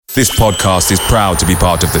This podcast is proud to be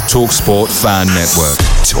part of the TalkSport Fan Network.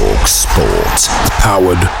 TalkSport.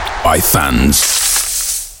 Powered by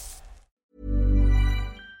fans.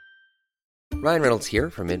 Ryan Reynolds here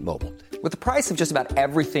from Mint Mobile. With the price of just about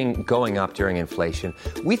everything going up during inflation,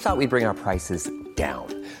 we thought we'd bring our prices down.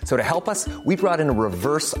 So to help us, we brought in a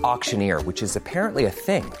reverse auctioneer, which is apparently a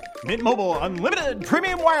thing. Mint Mobile Unlimited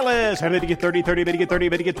Premium Wireless. How to get 30, 30, bit to get 30,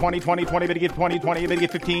 bit to get 20, 20, 20, bit to get 20, 20, bit to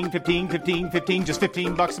get 15, 15, 15, 15, just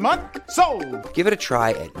 $15 a month? Sold! Give it a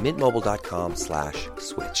try at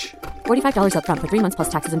mintmobile.com/switch. $45 up front for 3 months plus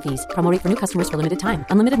taxes and fees. Promo rate for new customers for limited time.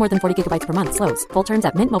 Unlimited more than 40 gigabytes per month. Slows full terms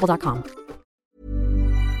at mintmobile.com.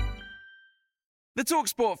 The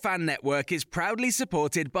TalkSport Fan Network is proudly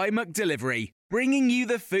supported by McDelivery, bringing you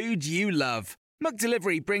the food you love.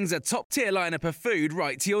 McDelivery brings a top-tier lineup of food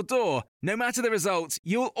right to your door. No matter the result,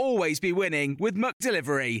 you'll always be winning with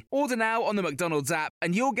McDelivery. Order now on the McDonald's app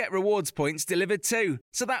and you'll get rewards points delivered too.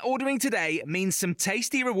 So that ordering today means some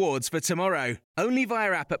tasty rewards for tomorrow. Only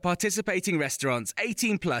via app at participating restaurants.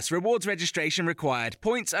 18 plus. Rewards registration required.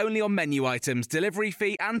 Points only on menu items. Delivery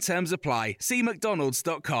fee and terms apply. See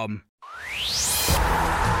mcdonalds.com.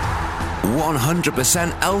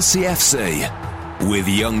 100% LCFC with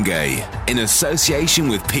Youngay in association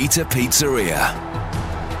with Peter Pizzeria.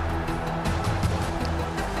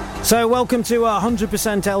 So welcome to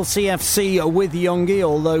 100% LCFC with Youngie,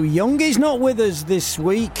 although Youngie's not with us this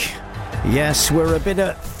week. Yes, we're a bit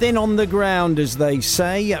thin on the ground, as they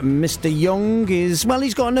say. Mr. Young is, well,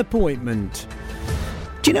 he's got an appointment.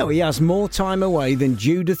 Do you know he has more time away than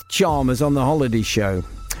Judith Chalmers on The Holiday Show?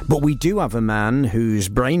 But we do have a man whose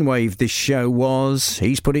brainwave this show was.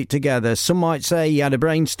 He's put it together. Some might say he had a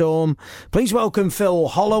brainstorm. Please welcome Phil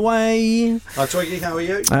Holloway. Hi, Twiggy. How are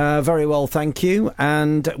you? Very well, thank you.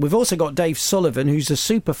 And we've also got Dave Sullivan, who's a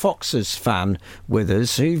Super Foxes fan with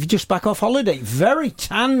us, who's just back off holiday. Very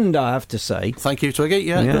tanned, I have to say. Thank you, Twiggy.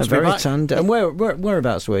 Yeah, good to very be back. Tanned. And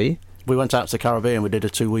whereabouts were you? We went out to the Caribbean. We did a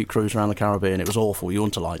 2-week cruise around the Caribbean. It was awful. You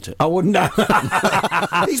wouldn't have liked it. I wouldn't know.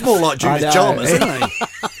 He's more like Judith Chalmers, isn't he?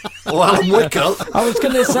 Or Alan Wickham. I was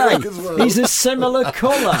going to say, he's a similar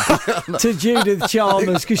colour to Judith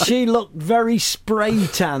Chalmers because she looked very spray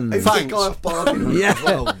tan. Thanks.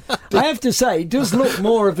 Yeah. I have to say, it does look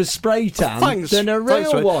more of a spray tan than a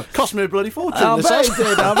real one. Cost me a bloody fortune. I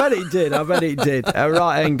bet it did.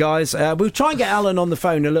 Right then, guys. We'll try and get Alan on the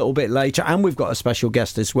phone a little bit later, and we've got a special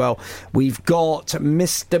guest as well. We've got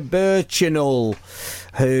Mr. Birchinall,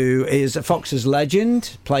 who is a Foxes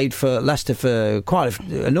legend, played for Leicester for quite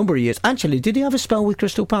a number of years. Actually, did he have a spell with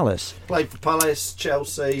Crystal Palace? Played for Palace,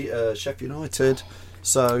 Chelsea, Sheffield United.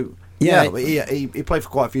 So, yeah, he played for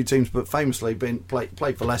quite a few teams, but famously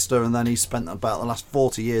played for Leicester, and then he spent about the last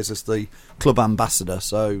 40 years as the club ambassador.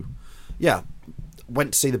 So, yeah,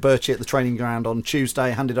 went to see the Birchie at the training ground on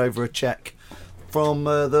Tuesday, handed over a cheque from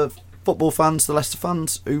the football fans, the Leicester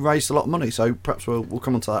fans, who raised a lot of money. So perhaps we'll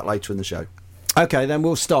come on to that later in the show. OK, then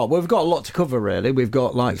we'll start. Well, we've got a lot to cover, really. We've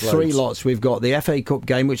got three lots. We've got the FA Cup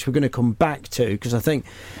game, which we're going to come back to, because I think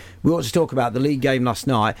we ought to talk about the league game last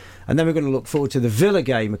night, and then we're going to look forward to the Villa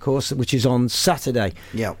game, of course, which is on Saturday.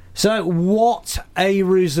 Yeah. So, what a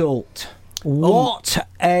result. What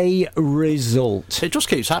a result. It just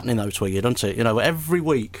keeps happening, though, Twiggy, doesn't it? You know, every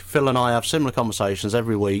week, Phil and I have similar conversations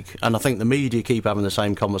every week, and I think the media keep having the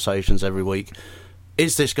same conversations every week.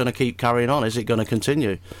 Is this going to keep carrying on? Is it going to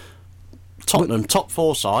continue? Tottenham, top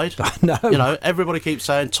 4 side. No. You know, everybody keeps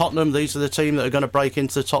saying Tottenham, these are the team that are going to break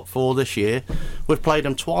into the top 4 this year. We've played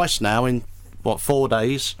them twice now in, 4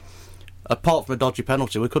 days. Apart from a dodgy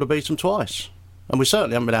penalty, we could have beat them twice. And we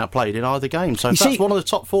certainly haven't been outplayed in either game. So if that's one of the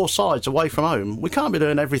top 4 sides away from home, we can't be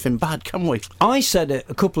doing everything bad, can we? I said it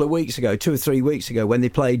a couple of weeks ago, 2 or 3 weeks ago, when they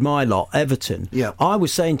played my lot, Everton. Yeah. I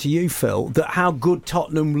was saying to you, Phil, that how good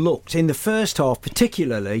Tottenham looked in the first half,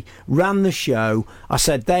 particularly, ran the show. I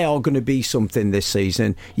said they are going to be something this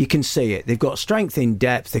season. You can see it. They've got strength in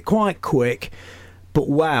depth. They're quite quick. But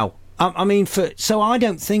wow. I mean, so I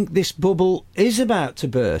don't think this bubble is about to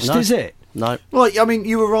burst, is it? No. Well, I mean,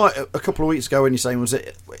 you were right a couple of weeks ago when you're saying,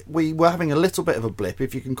 we were having a little bit of a blip,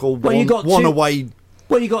 if you can call one away.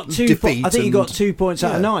 Well, you got 2 points. I think you got 2 points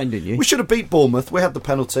out of 9, didn't you? We should have beat Bournemouth. We had the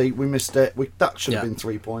penalty. We missed it. That should have been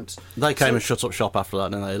 3 points. They came and shut up shop after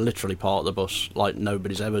that, and they literally parked the bus like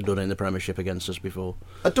nobody's ever done in the Premiership against us before.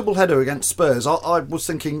 A double header against Spurs. I was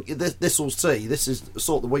thinking this will see. This is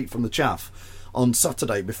sort the wheat from the chaff. On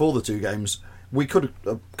Saturday, before the 2 games, we could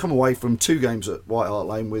have come away from 2 games at White Hart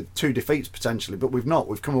Lane with 2 defeats potentially, but we've not.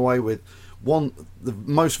 We've come away with the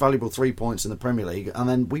most valuable 3 points in the Premier League, and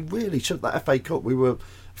then we really should. That FA Cup, we were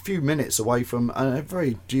few minutes away from a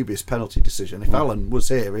very dubious penalty decision. If Alan was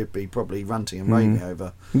here, he'd be probably ranting and raving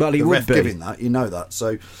over the ref would be giving that. You know that.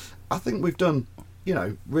 So I think we've done,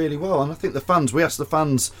 really well. And I think the fans, we asked the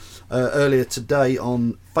fans earlier today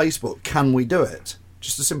on Facebook, can we do it?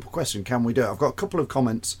 Just a simple question, can we do it? I've got a couple of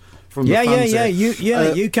comments from the fans here.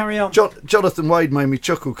 You carry on. Jonathan Wade made me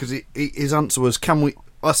chuckle because his answer was, can we...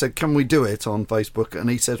 I said, can we do it on Facebook? And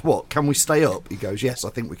he says, what, can we stay up? He goes, yes,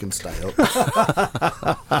 I think we can stay up.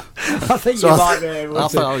 I think you might be able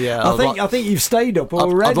to. I think you've stayed up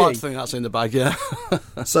already. I'd like to think that's in the bag, yeah.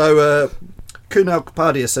 So, Kunal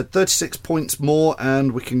Kapadia said 36 points more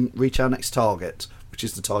and we can reach our next target, which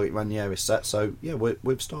is the target Ranieri set. So, yeah,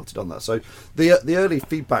 we've started on that. So, the early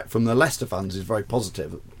feedback from the Leicester fans is very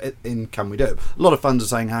positive in can we do it. A lot of fans are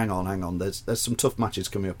saying, hang on, there's some tough matches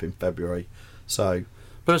coming up in February. So...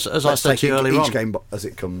 But as I said to you earlier on, each game as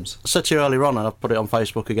it comes. I said to you earlier on, and I've put it on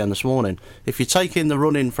Facebook again this morning, if you take in the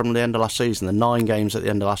run-in from the end of last season, the 9 games at the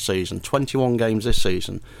end of last season, 21 games this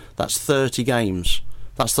season, that's 30 games.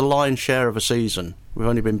 That's the lion's share of a season. We've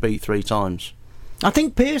only been beat 3 times. I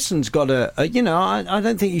think Pearson's got I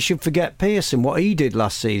don't think you should forget Pearson, what he did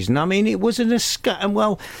last season. I mean, it was an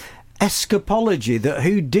escapology that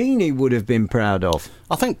Houdini would have been proud of.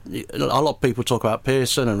 I think a lot of people talk about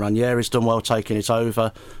Pearson and Ranieri's done well taking it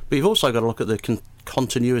over, but you've also got to look at the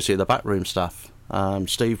continuity of the backroom staff.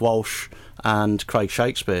 Steve Walsh and Craig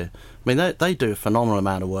Shakespeare. I mean, they do a phenomenal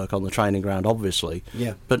amount of work on the training ground, obviously.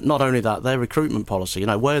 Yeah. But not only that, their recruitment policy,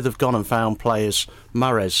 where they've gone and found players,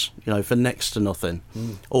 Mahrez, for next to nothing,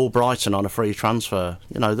 all Brighton on a free transfer.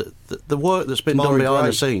 The work that's been done behind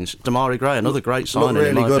the scenes. Demarai Gray, another great signing.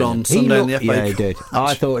 Looked really good on Sunday in the FA Cup. Yeah, he did.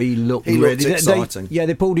 I thought he looked exciting.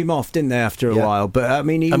 They pulled him off, didn't they, after a while? But I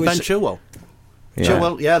mean, Ben Chilwell. Yeah.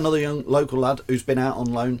 Chilwell, another young local lad who's been out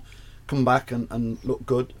on loan. Come back and look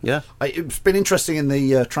good. Yeah, it's been interesting in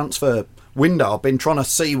the transfer window. I've been trying to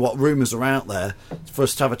see what rumours are out there for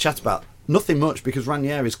us to have a chat about. Nothing much, because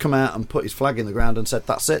Ranieri's come out and put his flag in the ground and said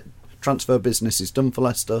that's it. Transfer business is done for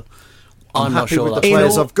Leicester. I'm not happy sure with the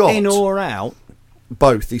players I've got. In or out?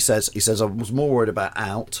 Both. He says I was more worried about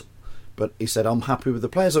out, but he said I'm happy with the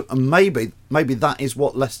players, and maybe that is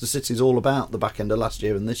what Leicester City's all about. The back end of last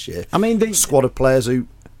year and this year. I mean, the squad of players who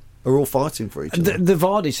are all fighting for each other. The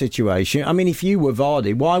Vardy situation, I mean, if you were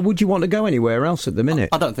Vardy, why would you want to go anywhere else at the minute?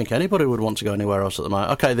 I don't think anybody would want to go anywhere else at the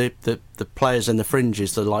moment. OK, the players in the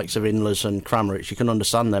fringes, the likes of Inles and Kramaric, you can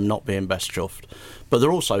understand them not being best chuffed. But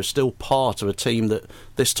they're also still part of a team that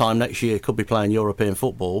this time next year could be playing European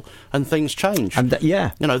football, and things change. And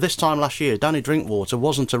this time last year, Danny Drinkwater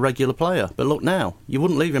wasn't a regular player, but look now, you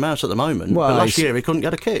wouldn't leave him out at the moment. Well, but last year he couldn't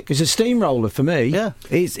get a kick. He's a steamroller for me. Yeah,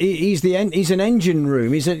 he's an engine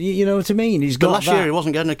room. You know what I mean? He's got. But last year he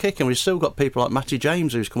wasn't getting a kick, and we've still got people like Matty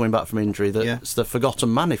James who's coming back from injury. That's the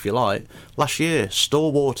forgotten man, if you like. Last year,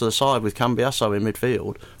 stalwart to the side with Cambiasso in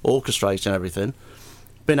midfield, orchestrating everything.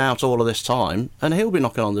 Been out all of this time, and he'll be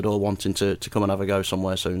knocking on the door wanting to come and have a go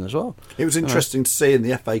somewhere soon as well. It was interesting to see in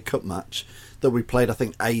the FA Cup match that we played, I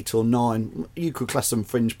think, 8 or 9. You could class them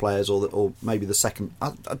fringe players, or maybe the second.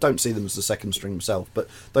 I don't see them as the second string myself, but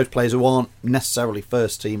those players who aren't necessarily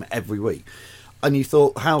first team every week. And you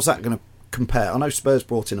thought, how's that going to compare? I know Spurs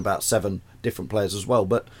brought in about 7 different players as well,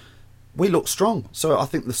 but we look strong. So I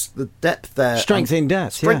think the depth there, strength in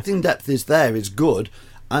depth is good,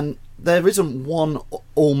 and there isn't one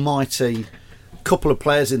almighty couple of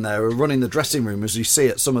players in there who are running the dressing room as you see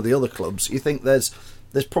at some of the other clubs. You think there's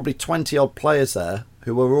probably 20 odd players there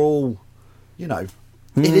who are all, it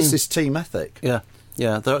is this team ethic. Yeah.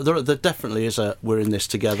 Yeah, there definitely is we're in this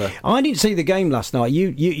together. I didn't see the game last night.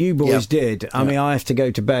 You boys did. I mean, I have to go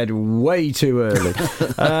to bed way too early.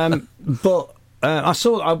 But I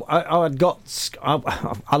saw.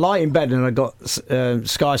 I lie in bed and I got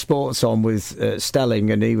Sky Sports on with Stelling,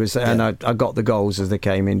 and he was, and I got the goals as they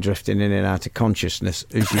came in, drifting in and out of consciousness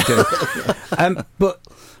as you do. But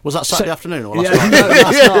was that Saturday afternoon or last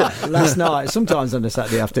night? No, last night. Sometimes on a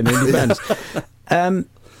Saturday afternoon, depends.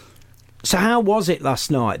 So how was it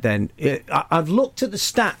last night then? I've looked at the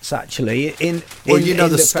stats actually. The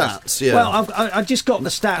stats, yeah. Well, I just got the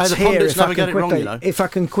stats here. If I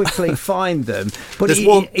can quickly find them, but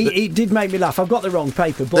it did make me laugh. I've got the wrong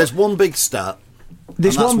paper. But there's one big stat.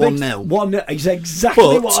 There's and that's 1-0. 1-0 is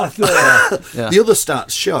exactly what I thought. Yeah. The other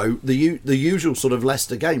stats show the usual sort of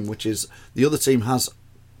Leicester game, which is the other team has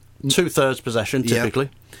 2/3 possession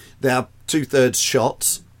typically. They have 2/3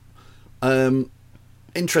 shots.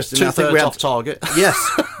 Interestingly, 2/3 off target. Yes,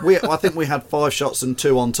 I think we had 5 shots and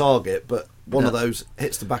 2 on target, but one of those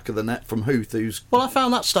hits the back of the net from Huth. Well, I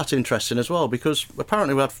found that stat interesting as well, because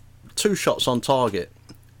apparently we had 2 shots on target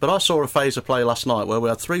But I saw a phase of play last night where we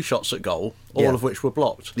had 3 shots at goal, all of which were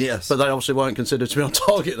blocked. Yes. But they obviously weren't considered to be on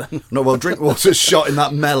target then. No, well, Drinkwater's shot in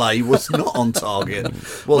that melee was not on target,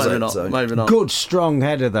 was Maybe it? not, So- maybe not. Good strong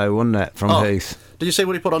header though, wasn't it, from Huth? Did you see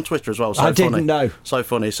what he put on Twitter as well? So I funny. didn't know. So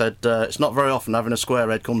funny. He said, it's not very often having a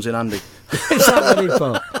square head comes in handy. Is that what he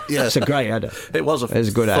thought? Yeah. It's a great header. It was a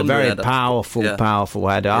good header. thundery Very header. powerful, Yeah. powerful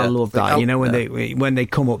header. I Yeah. love that. You know, when they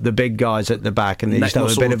come up, the big guys at the back, and they Neck just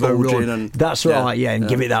have a bit of a muscle bulging run. and- That's yeah. right, yeah, and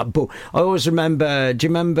give it that. But I always remember. Do you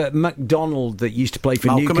remember McDonald that used to play for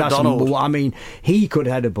Malcolm Newcastle? McDonald. Well, I mean, he could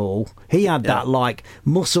head a ball. He had that like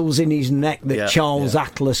muscles in his neck that Yeah. Charles Yeah.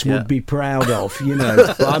 Atlas Yeah. would be proud of. You know,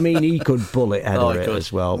 but I mean, he could bullet header he it could.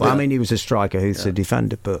 as well. Yeah. I mean, he was a striker who's a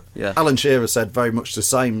defender, but. Yeah. Alan Shearer said very much the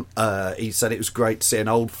same. He said it was great to see an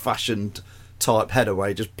old-fashioned type header where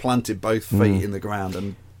he just planted both feet in the ground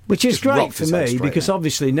and Which is just great rocked for his head me straight because in.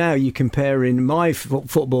 obviously now you're comparing my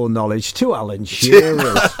football knowledge to Alan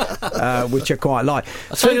Shearer's, which I quite like.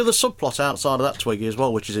 I'll tell you the subplot outside of that, Twiggy, as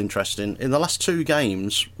well, which is interesting. In the last 2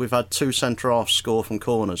 games, we've had 2 centre-halves score from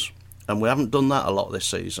corners, and we haven't done that a lot this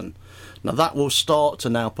season. Now, that will start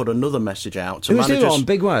to now put another message out to Who's managers. who on?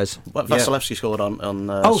 Big Wes? Well, Vasilevsky scored on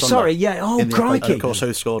Oh, Sunday. sorry, yeah. Oh, In the- crikey. And of course,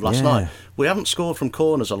 who scored last Yeah. night? We haven't scored from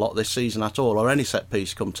corners a lot this season at all, or any set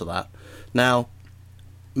piece come to that. Now,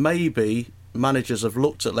 maybe managers have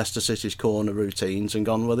looked at Leicester City's corner routines and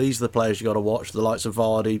gone, well, these are the players you've got to watch, the likes of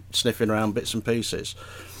Vardy sniffing around bits and pieces.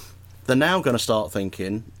 They're now going to start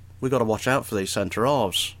thinking, we've got to watch out for these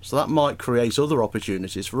centre-halves. So that might create other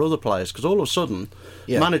opportunities for other players, because all of a sudden,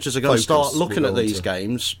 managers are going to start looking at these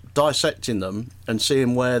games, dissecting them, and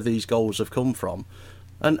seeing where these goals have come from.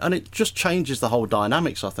 And it just changes the whole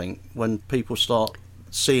dynamics, I think, when people start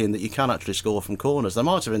seeing that you can actually score from corners. They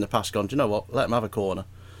might have in the past gone, do you know what, let them have a corner.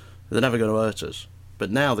 They're never going to hurt us.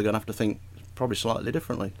 But now they're going to have to think probably slightly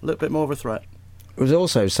differently, a little bit more of a threat. I was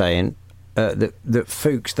also saying that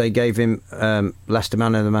Fuchs, they gave him Leicester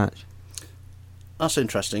man of the match. That's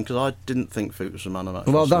interesting, because I didn't think Fuchs was a man of the match.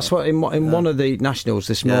 Well, last that's night. what in one of the nationals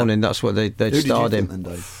this morning. That's what they Who did you starred think him.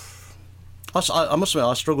 then, Dave? I must admit,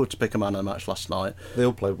 I struggled to pick a man of the match last night. They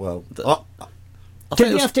all played well. Did I think you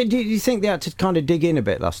it was have to? Do you think they had to kind of dig in a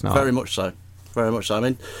bit last night? very much so. Very much so. I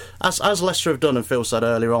mean, as Leicester have done, and Phil said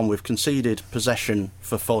earlier on, we've conceded possession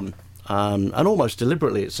for fun. And almost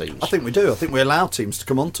deliberately, it seems. I think we do. I think we allow teams to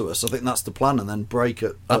come onto us. I think that's the plan, and then break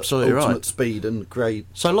at Absolutely ultimate right. speed and create.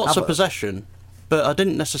 So lots of havoc. possession, but I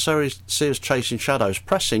didn't necessarily see us chasing shadows.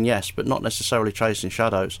 Pressing, yes, but not necessarily chasing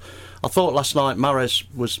shadows. I thought last night Mahrez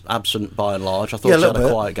was absent by and large. I thought Yeah, a he had little a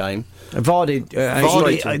bit. quiet game. Vardy,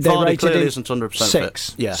 Vardy rated clearly him isn't 100% 6.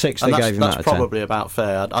 fit. Yeah, 6 and they gave him that's out of 10. probably about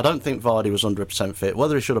fair. I don't think Vardy was 100% fit.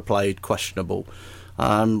 Whether he should have played, questionable. The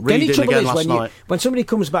only Reading trouble again is last night. when somebody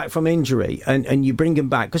comes back from injury and you bring him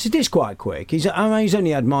back, because it is quite quick. He's only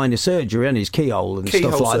had minor surgery on his keyhole and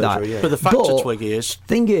Keyhole stuff like surgery, that. yeah. But the fact of Twiggy is,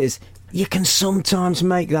 thing is, you can sometimes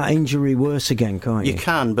make that injury worse again, can't you? you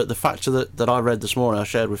can, but the factor that I read this morning, I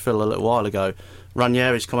shared with Phil a little while ago,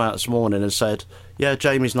 Ranieri's come out this morning and said, yeah,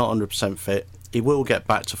 Jamie's not 100% fit. He will get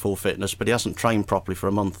back to full fitness, but he hasn't trained properly for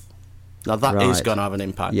a month. Now, that is Right. going to have an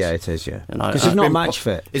impact. Yeah, it is, yeah. You know, Because he's not been- match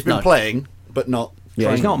fit. He's been No. playing, but not.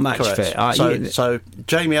 Yeah, he's training. not match Correct. fit. So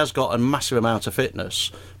Jamie has got a massive amount of fitness,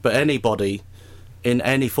 but anybody in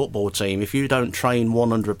any football team, if you don't train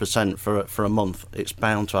 100% for a month, it's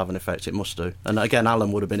bound to have an effect. It must do. And again,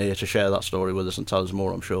 Alan would have been here to share that story with us and tell us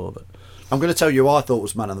more, I'm sure. But I'm going to tell you who I thought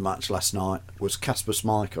was man of the match last night was Kasper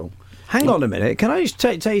Schmeichel. Hang on a minute. Can I just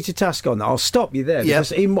take you to task on that? I'll stop you there. Yeah.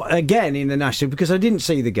 Because again, in the national, because I didn't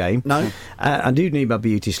see the game. No. I do need my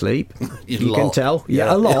beauty sleep. You You can lot. tell. Yeah,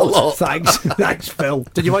 Yeah, a lot. a lot. Thanks. Thanks, Phil.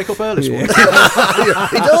 did you wake up early this morning?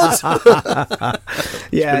 He does.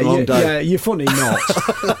 Yeah, been a long day. yeah, you're funny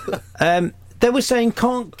not. They were saying,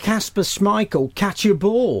 can't Kasper Schmeichel catch a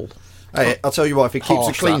ball? Hey, I'll tell you what. If he keeps a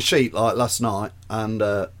Harsh, clean that. sheet like last night, and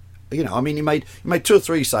you know, I mean, he made 2 or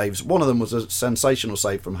 3 saves. One of them was a sensational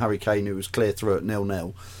save from Harry Kane, who was clear through at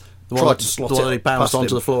 0-0. The one Tried that- to slot the one it that he bounced past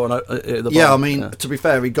onto him. the floor and hit the Yeah, I bottom. mean, to be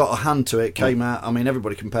fair, he got a hand to it, came out. I mean,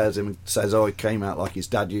 everybody compares him and says, oh, he came out like his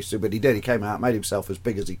dad used to, but he did. He came out, made himself as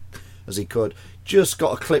big as he could. Just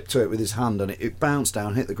got a clip to it with his hand, and it bounced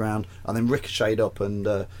down, hit the ground, and then ricocheted up and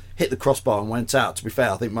hit the crossbar and went out. To be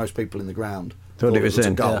fair, I think most people in the ground Thought it was a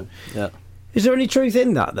in. goal. Yeah. Is there any truth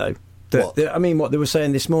in that, though? What? I mean, what they were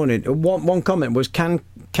saying this morning. One comment was, can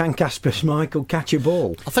Kasper Schmeichel catch a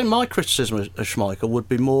ball? I think my criticism of Schmeichel would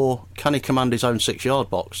be more, can he command his own 6-yard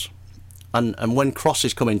box? And when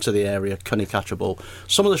crosses come into the area, can he catch a ball?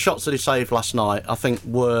 Some of the shots that he saved last night, I think,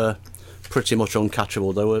 were pretty much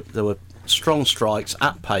uncatchable. There were strong strikes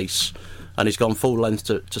at pace, and he's gone full length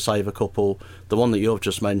to save a couple. The one that you've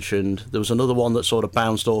just mentioned, there was another one that sort of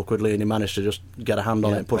bounced awkwardly, and he managed to just get a hand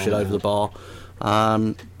on it and push it over the bar.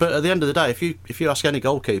 But at the end of the day, if you ask any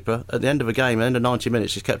goalkeeper, at the end of a game, at the end of 90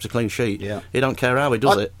 minutes, he's kept a clean sheet. Yeah. He don't care how he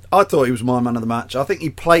does it. I thought he was my man of the match. I think he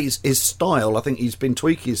plays his style. I think he's been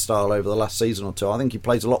tweaking his style over the last season or two. I think he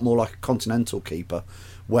plays a lot more like a continental keeper,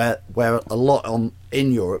 where a lot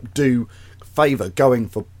in Europe do favour going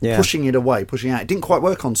for pushing it away, pushing out. It didn't quite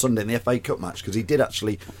work on Sunday in the FA Cup match because he did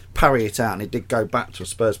actually parry it out and it did go back to a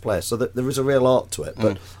Spurs player. So there is a real art to it.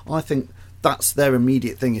 But I think that's their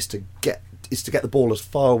immediate thing, is to get the ball as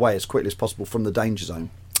far away as quickly as possible from the danger zone.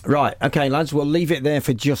 Right, OK, lads, we'll leave it there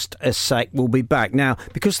for just a sec. We'll be back. Now,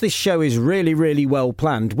 because this show is really, really well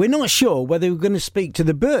planned, we're not sure whether we're going to speak to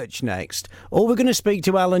the Birch next or we're going to speak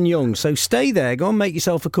to Alan Young. So stay there, go and make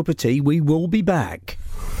yourself a cup of tea. We will be back.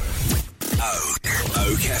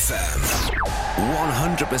 Oak FM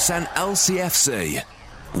 100% LCFC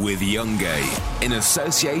with Youngay in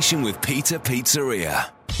association with Peter Pizzeria.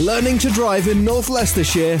 Learning to drive in North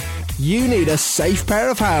Leicestershire? You need a safe pair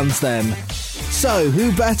of hands then. So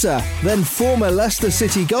who better than former Leicester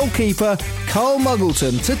City goalkeeper Carl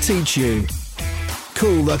Muggleton to teach you?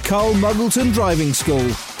 Call the Carl Muggleton Driving School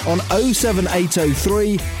on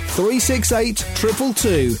 07803 368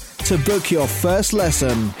 222 to book your first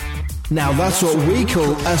lesson. Now that's what we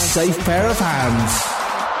call a safe pair of hands.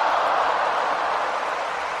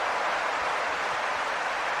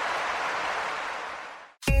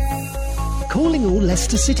 Calling all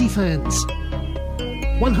Leicester City fans.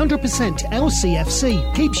 100%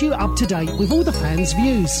 LCFC keeps you up to date with all the fans'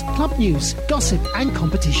 views, club news, gossip and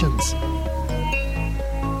competitions.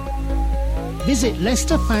 Visit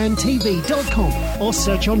LeicesterFanTV.com or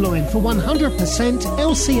search online for 100%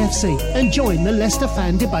 LCFC and join the Leicester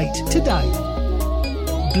fan debate today.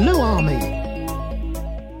 Blue Army.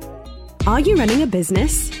 Are you running a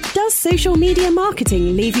business? Does social media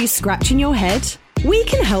marketing leave you scratching your head? We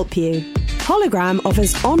can help you. Hologram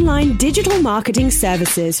offers online digital marketing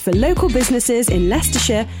services for local businesses in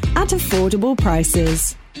Leicestershire at affordable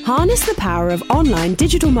prices. Harness the power of online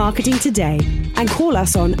digital marketing today and call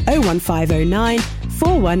us on 01509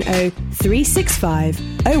 410 365,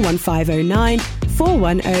 01509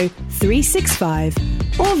 410 365,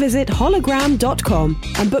 or visit hologram.com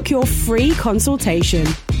and book your free consultation.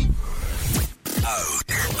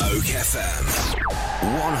 Oak FM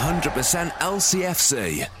 100%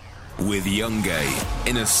 LCFC with Youngay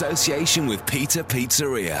in association with Peter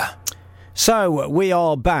Pizzeria. So, we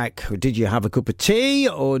are back. Did you have a cup of tea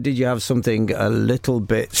or did you have something a little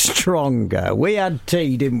bit stronger? We had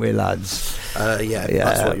tea, didn't we, lads? Yeah,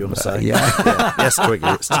 that's what you want to say. Yes, Twiggy,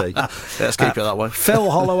 it's tea. Let's keep it that way. Phil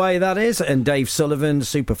Holloway, that is, and Dave Sullivan,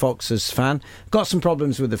 Super Foxes fan. Got some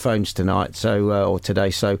problems with the phones tonight, or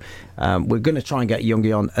today, so we're going to try and get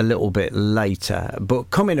Youngie on a little bit later.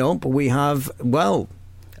 But coming up, we have,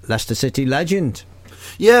 Leicester City legend.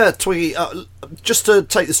 Yeah, Twiggy, just to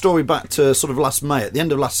take the story back to sort of last May, at the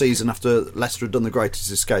end of last season, after Leicester had done the greatest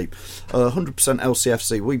escape, 100%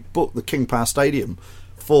 LCFC, we booked the King Power Stadium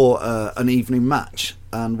for an evening match,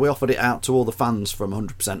 and we offered it out to all the fans from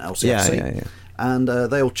 100% LCFC. Yeah. And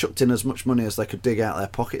they all chucked in as much money as they could dig out their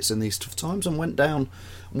pockets in these tough times and went down.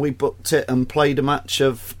 We booked it and played a match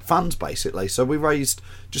of fans, basically. So we raised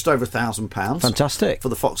just over £1,000. Fantastic. For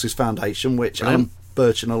the Foxes Foundation, which Alan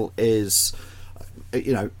Birchinall is...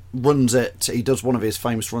 runs it. He does one of his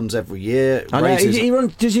famous runs every year. Does he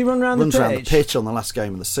run around the pitch? Runs around the pitch on the last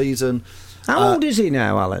game of the season. How old is he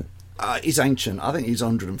now, Alan? He's ancient. I think he's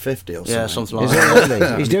 150 or something. Yeah, something like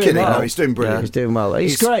that. He's doing well. No, he's doing brilliant. Yeah, he's doing well.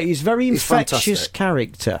 He's great. He's very infectious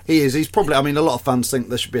character. He is. He's probably... I mean, a lot of fans think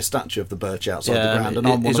there should be a statue of the Birch outside the ground.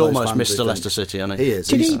 And he's almost Mr. Leicester City, isn't he? He is.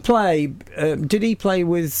 Did he play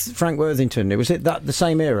with Frank Worthington? Was it that the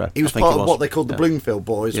same era? He was part of what they called the Bloomfield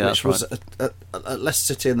Boys, which was right. at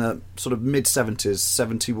Leicester City in the sort of mid-70s,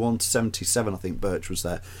 71 to 77, I think Birch was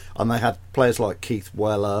there. And they had players like Keith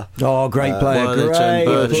Weller. Oh, great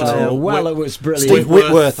player. Weller was brilliant. Steve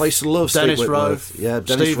Whitworth. I used to love Dennis Steve Whitworth. Rowe. Yeah,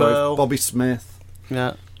 Dennis Rowe. Bobby Smith.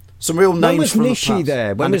 Yeah. Some real names. When was Nishi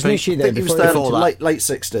there? When was Nishi there? He was there late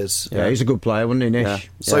 60s. Yeah, he's a good player, wasn't he, Nish? Yeah.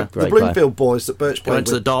 So the Bloomfield Boys that Birch played went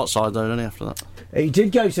to the dark side, though, didn't he, after that? He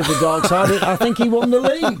did go to the dark side. I think he won the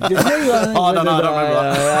league, didn't he? I don't remember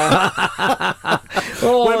that.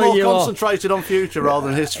 We're more concentrated on future rather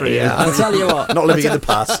than history. Yeah, I'll tell you what. Not living in the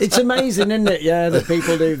past. It's amazing, isn't it? Yeah, that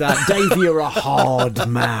people do that. Dave, you're a hard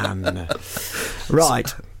man.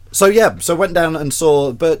 Right. So went down and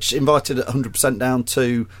saw Birch invited at 100% down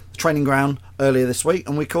to the training ground earlier this week,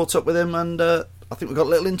 and we caught up with him, and I think we got a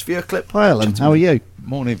little interview clip. Hi, Alan. How are you?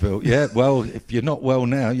 Morning, Phil. Yeah, well, if you're not well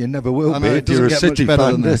now, you never will be. It If you're a doesn't get City much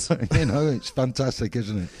better fan, than this. you know, it's fantastic,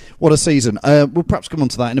 isn't it? What a season. We'll perhaps come on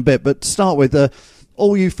to that in a bit, but to start with,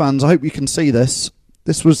 all you fans, I hope you can see this.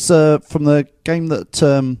 This was from the game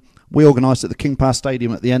that we organised at the King Power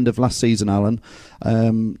Stadium at the end of last season, Alan.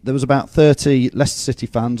 There was about 30 Leicester City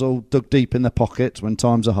fans all dug deep in their pockets when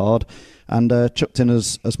times are hard and chucked in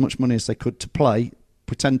as much money as they could to play,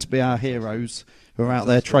 pretend to be our heroes who are out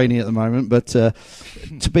there training at the moment, but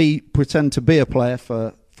pretend to be a player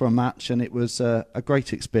for a match, and it was a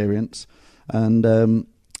great experience. And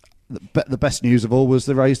the best news of all was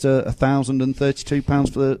they raised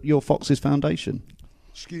 £1,032 for Your Foxes Foundation.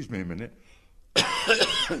 Excuse me a minute.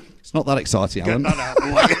 It's not that exciting, Alan.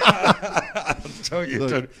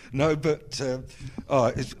 No, but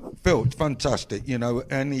Phil, it's fantastic. You know,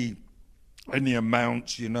 any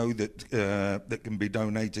amounts, you know, that can be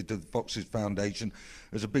donated to the Foxes Foundation.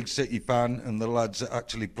 As a big City fan and the lads that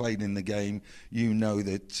actually played in the game, you know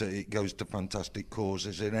that it goes to fantastic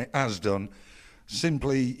causes, and it has done.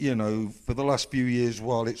 Simply, you know, for the last few years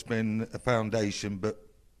while it's been a foundation, but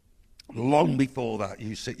long before that,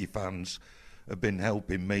 you City fans have been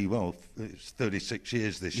helping me. Well, it's 36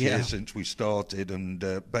 years this year since we started, and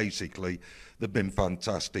basically they've been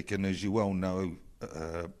fantastic. And as you well know,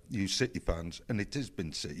 you City fans, and it has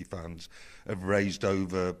been City fans, have raised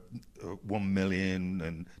over 1 million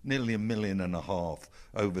and nearly $1.5 million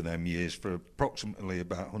over them years for approximately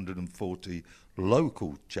about 140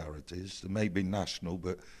 local charities. They may be national,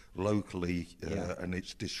 but locally, and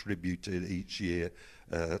it's distributed each year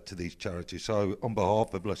to these charities. So on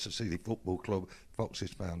behalf of Leicester City Football Club,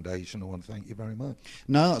 Foxes Foundation, I want to thank you very much.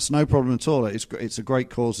 No, that's no problem at all. It's a great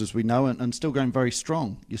cause, as we know, and still going very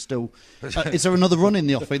strong. You're still. Is there another run in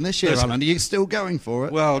the offing this year, Alan? Are you still going for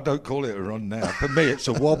it? Well, don't call it a run now. For me, it's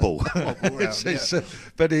a wobble. But obviously,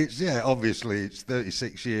 it's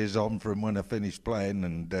 36 years on from when I finished playing,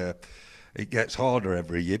 and it gets harder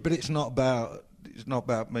every year. But it's not about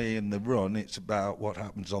me and the run. It's about what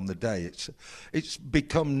happens on the day. It's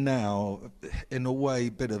become now, in a way,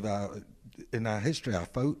 a bit of in our history, our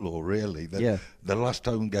folklore, really. The last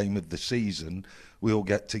home game of the season, we all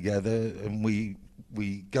get together and we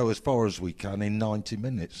go as far as we can in 90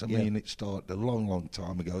 minutes. I mean, it started a long, long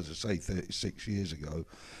time ago, as I say, 36 years ago,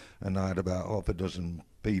 and I had about half a dozen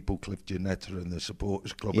people, Cliff Janetta and the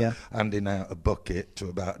supporters club, handing out a bucket to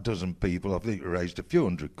about a dozen people. I think we raised a few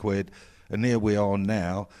 £100, and here we are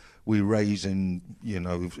now. We're raising, you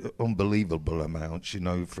know, unbelievable amounts, you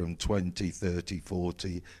know, from 20, 30,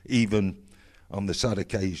 40, even on the sad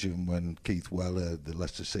occasion when Keith Weller, the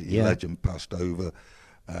Leicester City legend, passed over.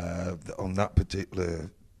 On that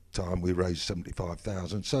particular time, we raised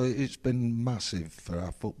 75,000. So it's been massive for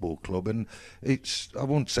our football club, and I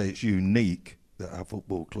won't say it's unique that our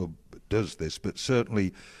football club does this, but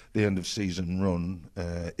certainly the end of season run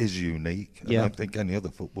is unique. I don't think any other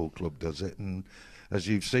football club does it, and as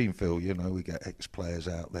you've seen, Phil, you know, we get ex-players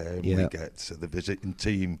out there, and we get the visiting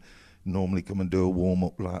team normally come and do a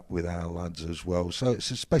warm-up lap with our lads as well. So it's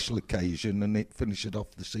a special occasion, and it finishes off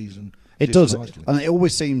the season. It does, and it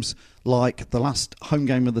always seems like the last home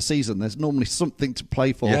game of the season, there's normally something to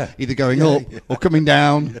play for, either going up or coming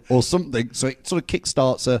down or something. So it sort of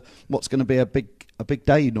kickstarts what's going to be a big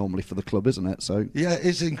day normally for the club, isn't it? So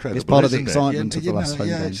it's incredible. It's part of the excitement of the last home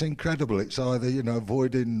game. It's incredible. It's either, you know,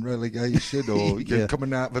 avoiding relegation or you're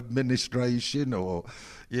coming out of administration, or,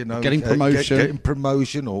 you know, getting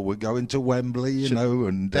promotion, or we're going to Wembley, you know,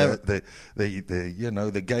 and the you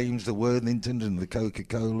know, the games, the Worthingtons and the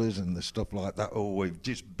Coca-Colas and the stuff like that. Oh, we've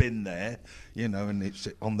just been there, you know, and it's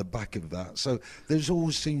on the back of that. So there's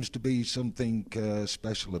always seems to be something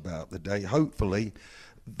special about the day. Hopefully,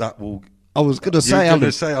 that will. I was going to say,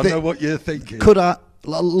 I know what you're thinking. A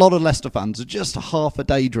lot of Leicester fans are just half a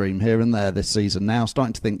daydream here and there this season now,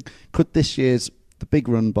 starting to think, could this year's the big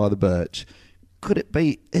run by the Birch, could it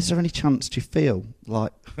be? Is there any chance, do you feel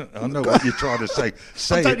like? I know what you're trying to say.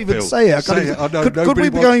 I don't even say it. Could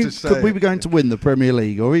we be going to win the Premier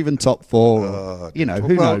League or even top four? You know,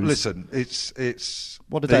 who knows? Listen, it's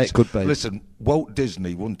what a day it could be. Listen, Walt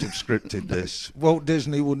Disney wouldn't have scripted this. Walt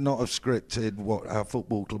Disney would not have scripted what our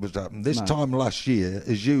football club has happened. This time last year,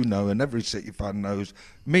 as you know, and every City fan knows,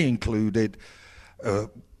 me included,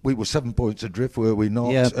 we were 7 points adrift, were we not?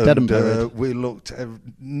 Yeah, dead and buried. We looked,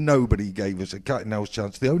 nobody gave us a cat and mouse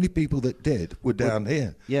chance. The only people that did were down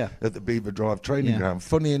here at the Beaver Drive training ground.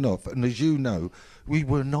 Funny enough, and as you know, we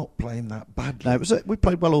were not playing that badly. No, we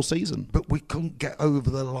played well all season. But we couldn't get over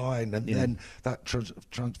the line, and then that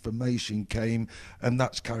transformation came, and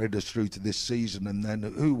that's carried us through to this season. And then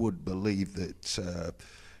who would believe that...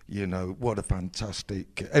 You know, what a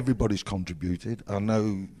fantastic... Everybody's contributed. I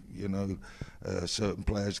know, certain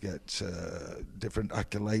players get different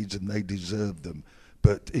accolades and they deserve them.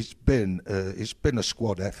 But it's been a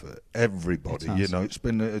squad effort. Everybody, it's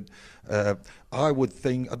been I would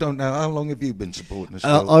think. I don't know how long have you been supporting us?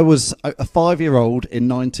 I was a 5-year-old in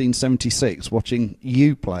 1976 watching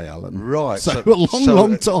you play, Alan. Right, so a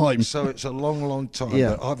long time. So it's a long time.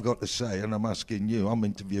 Yeah. But I've got to say, and I'm asking you, I'm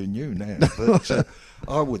interviewing you now. But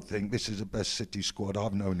I would think this is the best City squad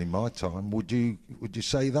I've known in my time. Would you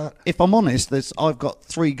say that? If I'm honest, I've got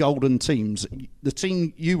 3 golden teams. The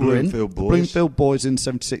team you were in, the Bloomfield Boys. Bloomfield Boys in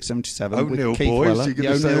 76, 77 O'Neill with Keith Boys. Weller. You're The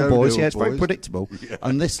gonna say O'Neill Boys. O'Neill Yeah, it's very Boys. predictable. Yeah.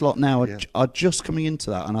 And this lot now are just coming into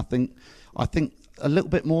that, and I think a little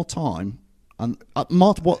bit more time. And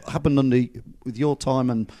Martin, what happened with your time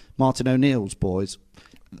and Martin O'Neill's boys?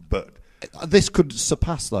 But this could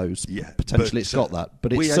surpass those. Yeah, potentially, it's got that,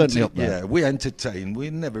 but it's certainly up there. Yeah, we entertained. We're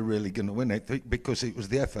never really going to win it because it was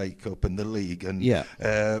the FA Cup and the league. And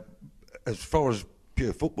as far as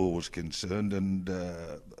pure football was concerned, and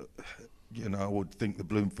I would think the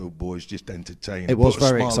Bloomfield Boys just entertained. It was put a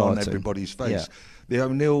very smile exciting on everybody's face. Yeah. The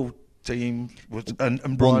O'Neill team was,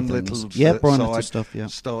 and Brian Little's Brian Little side stuff,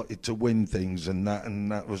 started to win things, and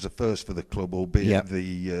that was the first for the club, albeit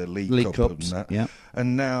the League Cup Cups, and that. yeah.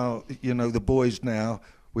 And now, the boys now,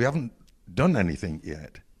 we haven't done anything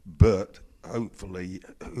yet, but hopefully,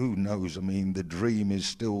 who knows? I mean, the dream is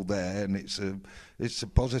still there, and it's a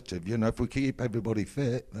positive. If we keep everybody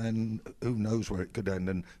fit, then who knows where it could end?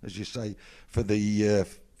 And as you say, for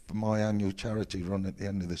my annual charity run at the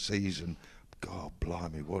end of the season, God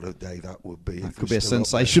blimey, what a day that would be. It could be a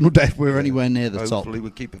sensational day if we're anywhere near the top. Hopefully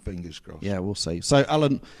we'll keep our fingers crossed. Yeah, we'll see. So,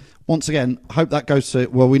 Alan, once again, hope that goes to...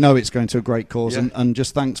 Well, we know it's going to a great cause, and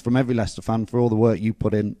just thanks from every Leicester fan for all the work you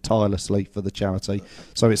put in tirelessly for the charity.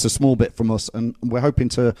 So it's a small bit from us, and we're hoping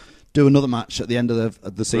to do another match at the end of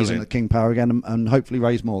the season at King Power again, and hopefully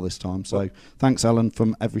raise more this time. So thanks, Alan,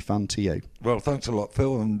 from every fan to you. Well, thanks a lot,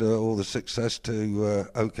 Phil, and all the success to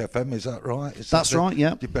Oak FM. Is that right? That's right,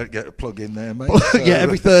 yeah. You better get a plug in there, mate. Yeah,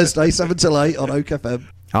 every Thursday, 7 till 8 on Oak FM.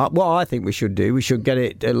 What I think we should do, we should get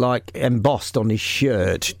it like embossed on his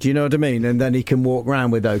shirt. Do you know what I mean? And then he can walk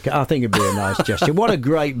around with OK. I think it'd be a nice gesture. What a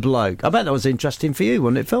great bloke. I bet that was interesting for you,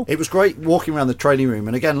 wasn't it, Phil? It was great walking around the training room.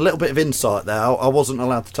 And again, a little bit of insight there. I wasn't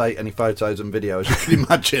allowed to take any photos and videos, you can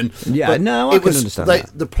imagine. Yeah, but no, I can understand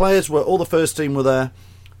that. The players were, all the first team were there.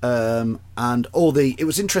 And it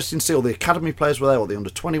was interesting to see all the academy players were there, all the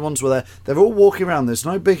under-21s were there. They were all walking around. There's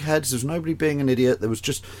no big heads. There's nobody being an idiot.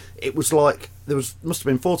 It was like must have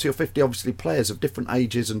been 40 or 50 obviously players of different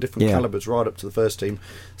ages and different calibers right up to the first team.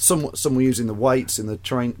 Some were using the weights in the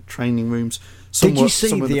training rooms. Did you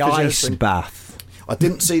see the ice bath? I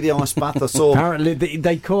didn't see the ice bath. I saw. Apparently,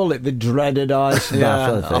 they call it the dreaded ice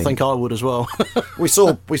bath. I think I would as well. we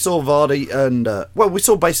saw Vardy and we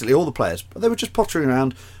saw basically all the players, but they were just pottering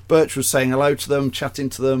around. Birch was saying hello to them, chatting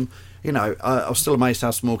to them. I was still amazed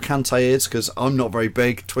how small Kante is because I'm not very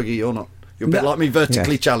big. Twiggy, you're not. You're a bit like me,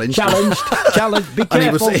 vertically challenged. Challenged. Be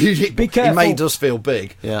careful. Be careful. He made us feel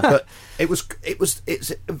big. Yeah. But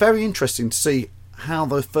it's very interesting to see how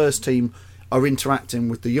the first team are interacting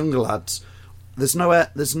with the younger lads. There's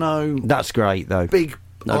no. That's great though. Big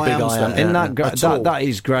iams there. That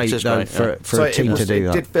is great though for a team to do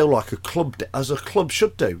that. It did feel like a club, as a club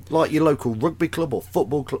should do, like your local rugby club or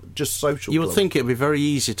football club, just social. You club. would think it would be very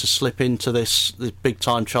easy to slip into this big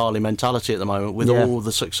time Charlie mentality at the moment with all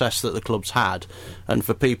the success that the club's had, and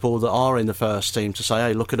for people that are in the first team to say,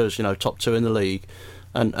 "Hey, look at us, top 2 in the league."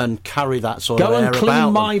 And carry that sort of air about them. Go and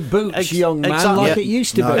clean my boots, young man, like it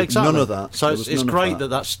used to be. Exactly. None of that. So it's great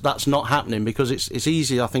that's not happening because it's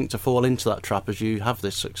easy, I think, to fall into that trap as you have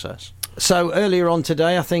this success. So earlier on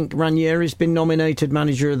today, I think Ranieri's been nominated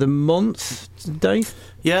Manager of the Month, Dave?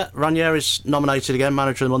 Yeah, Ranieri's nominated again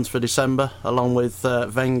Manager of the Month for December, along with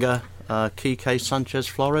Wenger, Quique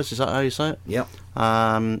Sanchez-Flores, is that how you say it? Yep.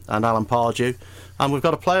 And Alan Pardew. And we've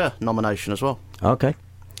got a player nomination as well. Okay.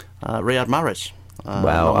 Riyad Mahrez.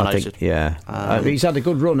 Nominated. I think, he's had a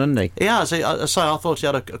good run, hasn't he? He has. I thought he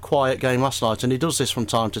had a quiet game last night, and he does this from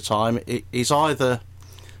time to time.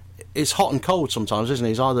 It's hot and cold sometimes, isn't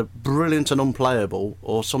he? He's either brilliant and unplayable,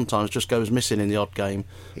 or sometimes just goes missing in the odd game.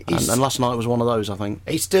 And last night was one of those, I think.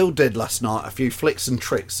 He still did last night, a few flicks and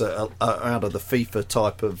tricks that are out of the FIFA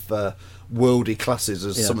type of worldy classes,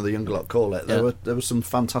 as some of the younger lot call it. There were some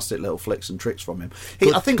fantastic little flicks and tricks from him.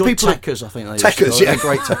 I think people techers,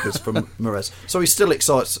 great techers from Mahrez. So he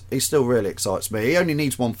still really excites me. He only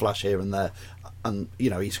needs one flash here and there, and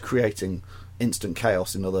he's creating instant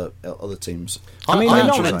chaos in other teams.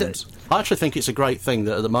 I actually think it's a great thing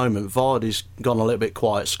that at the moment Vardy's gone a little bit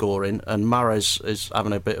quiet scoring and Mahrez is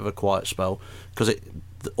having a bit of a quiet spell, because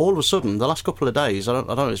all of a sudden the last couple of days, I don't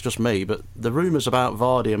know if it's just me, but the rumours about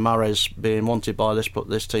Vardy and Mahrez being wanted by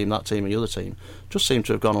this team, that team and the other team just seem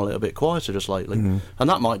to have gone a little bit quieter just lately. And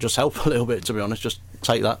that might just help a little bit, to be honest, just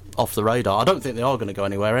take that off the radar. I don't think they are going to go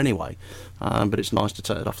anywhere anyway, but it's nice to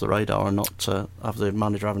take it off the radar and not have the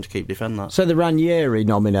manager having to keep defending that. So the Ranieri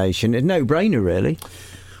nomination, a no-brainer really.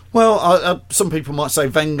 Well, some people might say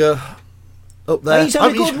Wenger up there. He's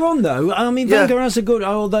had a good run, though. I mean, Wenger has a good...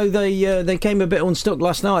 Although they came a bit unstuck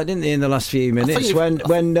last night, didn't they, in the last few minutes,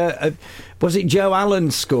 when was it Joe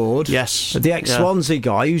Allen scored? Yes. The ex-Swansea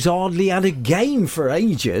guy, who's hardly had a game for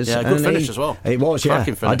ages. Yeah, good finish as well. It was, yeah.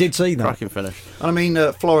 Cracking finish. I did see that. Cracking finish. And I mean,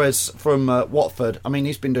 Flores from Watford, I mean,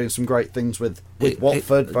 he's been doing some great things with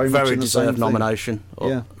Watford. Very deserved nomination.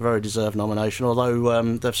 Very deserved nomination,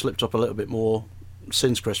 although they've slipped up a little bit more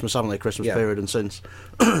since Christmas, haven't they? Christmas period and since.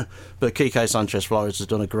 But Quique Sanchez Flores has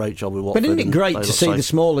done a great job with Watford. But isn't it great to see the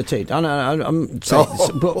smaller team? I know, I'm saying,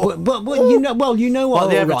 but you know what?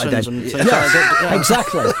 The all right then. Yeah,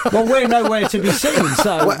 exactly. Well, we're nowhere to be seen,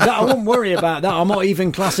 so I wouldn't worry about that. I'm not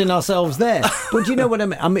even classing ourselves there. But you know what I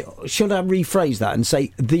mean? I mean, should I rephrase that and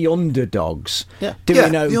say the underdogs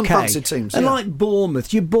doing okay? The unfancied teams. And like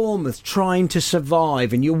Bournemouth, you're Bournemouth trying to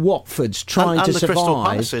survive, and you're Watford's trying to survive. And the Crystal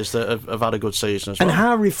Palaces that have had a good season as well. And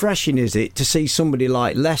how refreshing is it to see somebody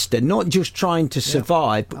like Leicester not just trying to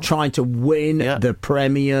survive, but trying to win the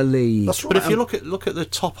Premier League? That's right. But if you look at the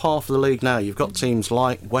top half of the league now, you've got teams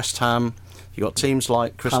like West Ham, you've got teams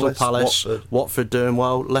like Crystal Palace, Watford doing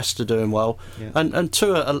well, Leicester doing well, and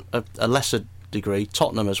to a lesser degree,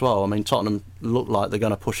 Tottenham as well. I mean, Tottenham look like they're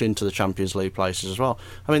going to push into the Champions League places as well.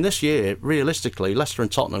 I mean, this year, realistically, Leicester and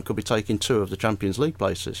Tottenham could be taking 2 of the Champions League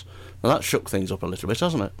places. Now, that shook things up a little bit,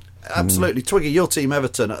 hasn't it? Absolutely. Twiggy, your team,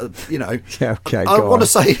 Everton, okay, I want to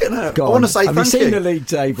say have thank you seen you. The league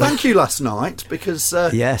table? Thank you last night, because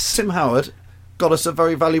Tim Howard got us a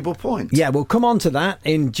very valuable point. Yeah, we'll come on to that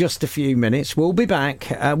in just a few minutes. We'll be back.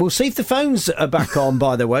 We'll see if the phones are back on,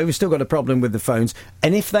 by the way. We've still got a problem with the phones.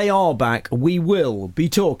 And if they are back, we will be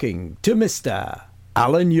talking to Mr.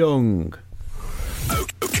 Alan Young.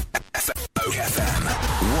 FM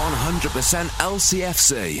 100%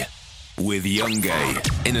 LCFC with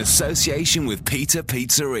Youngay in association with Peter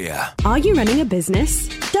Pizzeria. Are you running a business?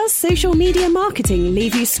 Does social media marketing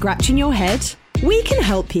leave you scratching your head? We can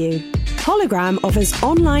help you. Hologram offers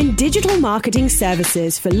online digital marketing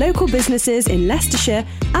services for local businesses in Leicestershire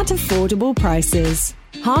at affordable prices.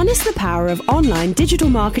 Harness the power of online digital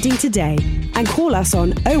marketing today and call us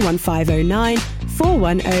on 01509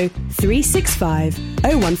 410 365,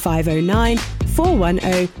 01509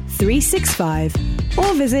 410 365,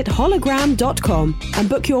 or visit hologram.com and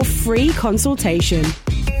book your free consultation.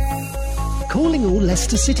 Calling all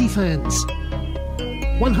Leicester City fans.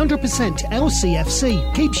 100%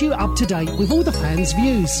 LCFC keeps you up to date with all the fans'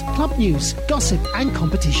 views, club news, gossip and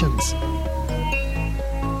competitions.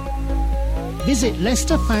 Visit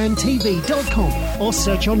LeicesterFanTV.com or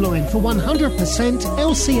search online for 100%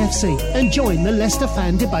 LCFC and join the Leicester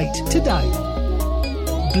fan debate today.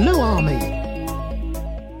 Blue Army.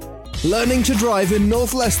 Learning to drive in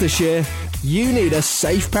North Leicestershire? You need a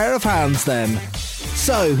safe pair of hands then.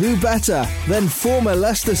 So who better than former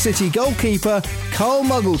Leicester City goalkeeper Carl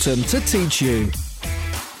Muggleton to teach you?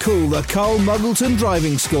 Call the Carl Muggleton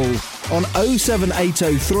Driving School on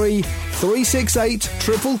 07803 368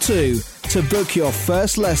 222 to book your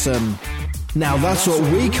first lesson. Now that's what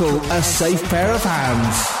we call a safe pair of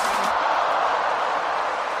hands.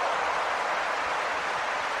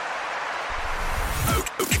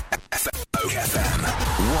 FM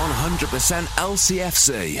 100%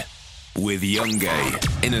 LCFC with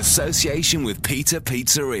Youngay in association with Peter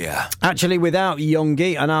Pizzeria. Actually, without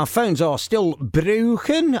Youngie, and our phones are still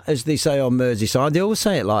broken, as they say on Merseyside. They always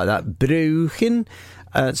say it like that, broken.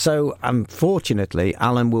 So, unfortunately,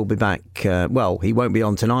 Alan will be back. Well, he won't be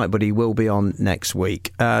on tonight, but he will be on next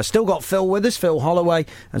week. Still got Phil with us, Phil Holloway,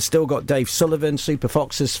 and still got Dave Sullivan, Super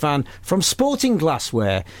Foxes fan from Sporting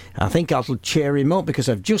Glassware. I think I'll cheer him up because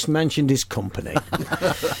I've just mentioned his company.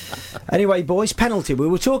 Anyway, boys, penalty. We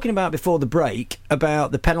were talking about before the break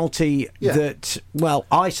about the penalty that, well,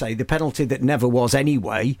 I say the penalty that never was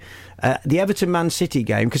anyway. The Everton-Man City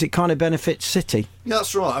game, because it kind of benefits City. Yeah,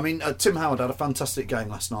 that's right. I mean, Tim Howard had a fantastic game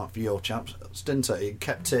last night for your chaps, didn't he? He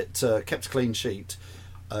kept a clean sheet.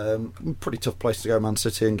 Pretty tough place to go, Man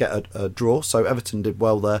City, and get a draw. So Everton did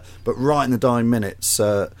well there, but right in the dying minutes,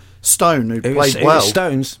 Stone, who played well.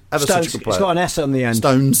 Stones. Stones. It's got an S on the end.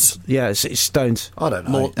 Stones. Yeah, it's Stones. I don't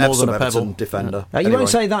know. More than a Everton pebble. defender. You Anyway. won't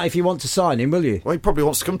say that if you want to sign him, will you? Well, he probably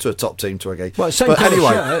wants to come to a top team, Twiggy. Well, same but colour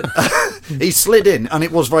anyway, shirt. he slid in, and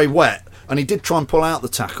it was very wet, and he did try and pull out the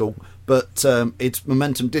tackle, but its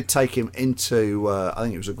momentum did take him into, I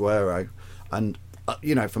think it was Aguero, and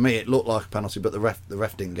for me it looked like a penalty, but the ref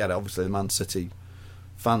didn't get it. Obviously, the Man City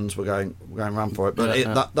fans were going round for it,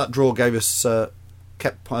 but that draw gave us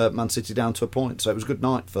kept Man City down to a point, so it was a good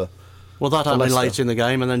night for. Well, that happened Leicester. late in the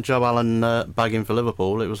game, and then Joe Allen bagging for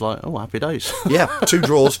Liverpool. It was like, oh, happy days. Yeah, 2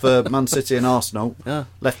 draws for Man City and Arsenal. Yeah.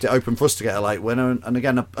 Left it open for us to get a late winner, and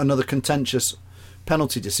again another contentious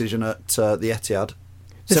penalty decision at the Etihad,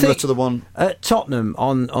 similar to the one at Tottenham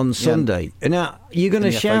on Sunday. Now you're going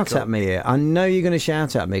to shout at me here. I know you're going to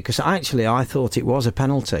shout at me because actually I thought it was a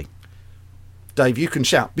penalty. Dave, you can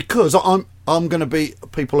shout because I'm going to be.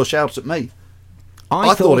 People will shout at me.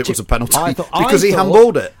 I thought it was a penalty because he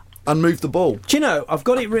handballed it and moved the ball. Do you know, I've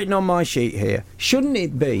got it written on my sheet here. Shouldn't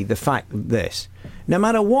it be the fact that this, no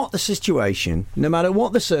matter what the situation, no matter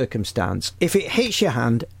what the circumstance, if it hits your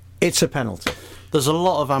hand, it's a penalty? There's a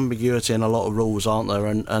lot of ambiguity and a lot of rules, aren't there?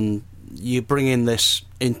 And you bring in this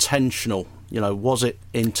intentional. Was it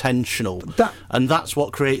intentional? And that's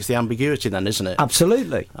what creates the ambiguity then, isn't it?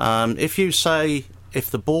 Absolutely. If you say, if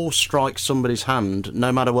the ball strikes somebody's hand,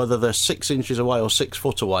 no matter whether they're 6 inches away or 6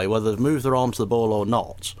 foot away, whether they've moved their arm to the ball or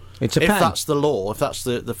not, it's a if pen. That's the law, if that's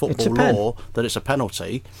the football law, that it's a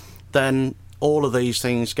penalty, then all of these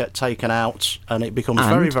things get taken out and it becomes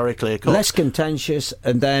very, very clear cut. Less contentious,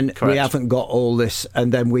 and then we haven't got all this,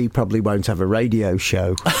 and then we probably won't have a radio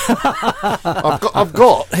show. I've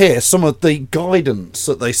got here some of the guidance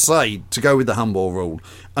that they say to go with the handball rule,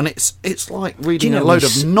 and it's like reading a load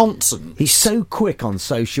of nonsense. He's so quick on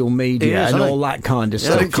social media and all that kind of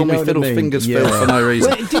stuff. Don't call me Fiddle Fingers Phil for no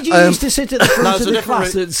reason. Wait, did you used to sit at the front of the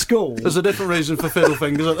class at school? There's a different reason for Fiddle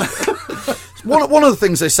Fingers, isn't there? One of the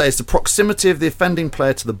things they say is the proximity of the offending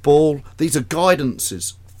player to the ball. These are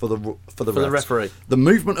guidances for the referee. The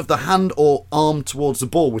movement of the hand or arm towards the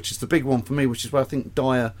ball, which is the big one for me, which is where I think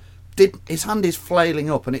Dyer did. His hand is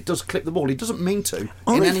flailing up and it does clip the ball. He doesn't mean to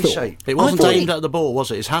in any shape. It wasn't aimed at the ball,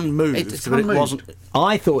 was it? His hand moved, it wasn't.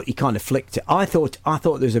 I thought he kind of flicked it. I thought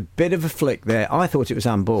there was a bit of a flick there. I thought it was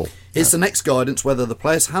handball. It's the next guidance whether the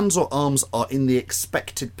player's hands or arms are in the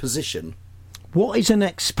expected position. What is an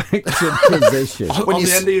expected position? On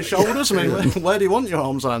the end of your shoulders? I mean, where do you want your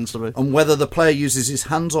arms and hands to be? And whether the player uses his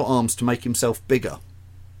hands or arms to make himself bigger.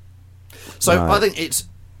 So right. I think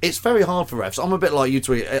it's very hard for refs. I'm a bit like you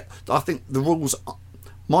two. I think the rules,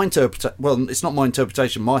 it's not my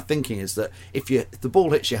interpretation. My thinking is that if the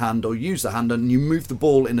ball hits your hand or you use the hand and you move the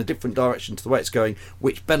ball in a different direction to the way it's going,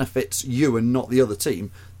 which benefits you and not the other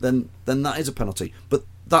team, then that is a penalty. But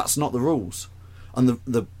that's not the rules. And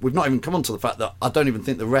we've not even come on to the fact that I don't even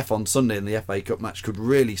think the ref on Sunday in the FA Cup match could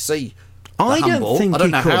really see the handball. I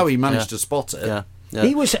don't know how he managed to spot it. Yeah.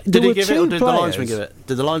 He was. Did he give it, or did the linesman give it?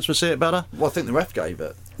 Did the linesman see it better? Well, I think the ref gave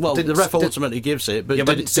it. Well, the ref ultimately gives it, but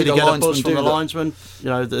did he get a buzz from the linesman?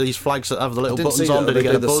 These flags that have the little buttons on. Did he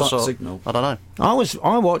get a buzz? Signal. I don't know.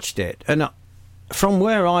 I watched it, and from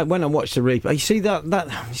when I watched the replay,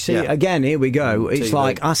 you see again. Here we go. It's TV.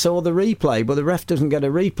 Like I saw the replay, but the ref doesn't get a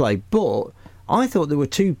replay. But I thought there were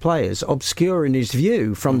 2 players obscuring his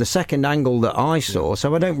view from the second angle that I saw,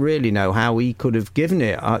 so I don't really know how he could have given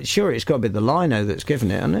it. Sure, it's got to be the lino that's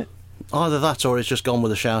given it, hasn't it? Either that or it's just gone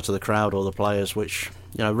with a shout of the crowd or the players, which,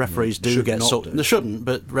 referees do get sucked. They shouldn't,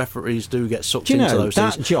 but referees do get sucked into those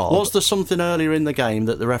things. Was there something earlier in the game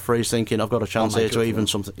that the referee's thinking, I've got a chance here to even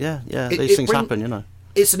something? Yeah, these things happen,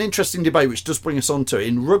 It's an interesting debate which does bring us on to it.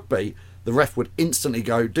 In rugby, the ref would instantly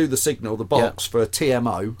do the signal, the box for a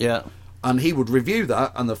TMO. Yeah. And he would review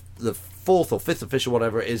that, and the 4th or 5th official,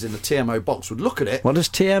 whatever it is, in the TMO box would look at it. What does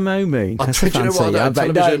TMO mean? That's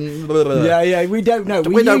television. Yeah, we don't know.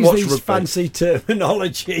 We don't use these fancy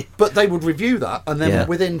terminology. But they would review that, and then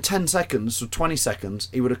within 10 seconds or 20 seconds,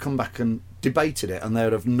 he would have come back and debated it, and they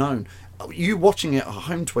would have known. You watching it at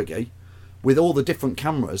home, Twiggy, with all the different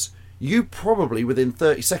cameras, you probably within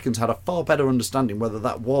 30 seconds had a far better understanding whether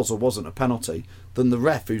that was or wasn't a penalty than the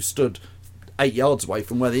ref who stood 8 yards away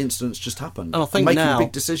from where the incident's just happened. And I think making now,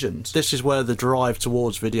 big decisions. This is where the drive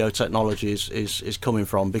towards video technology is coming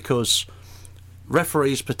from, because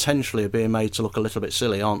referees potentially are being made to look a little bit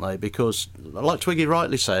silly, aren't they? Because, like Twiggy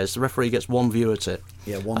rightly says, the referee gets one view at it,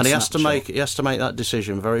 and he has to make that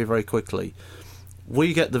decision very, very quickly.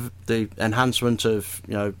 We get the enhancement of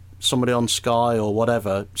somebody on Sky or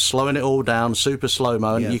whatever slowing it all down, super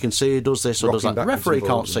slow-mo, and you can see who does this or does that. The referee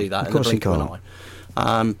can't see that in the blink of an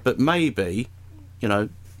eye. But maybe,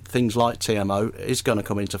 things like TMO is going to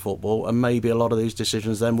come into football, and maybe a lot of these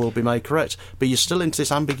decisions then will be made correct. But you're still into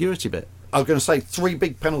this ambiguity bit. I was going to say 3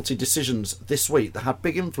 big penalty decisions this week that had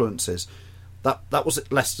big influences. That was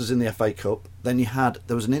at Leicester's in the FA Cup. Then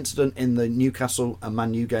there was an incident in the Newcastle and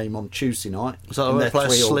Man U game on Tuesday night. Was that where a player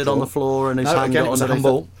slid on the floor and his hand got underneath?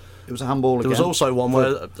 Handball. It was a handball again. There was also one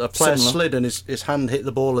where a player slid and his hand hit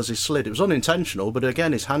the ball as he slid. It was unintentional, but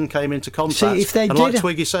again, his hand came into contact. See, if they and like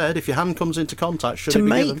Twiggy said, if your hand comes into contact, should it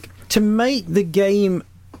be given? To make the game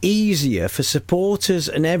easier for supporters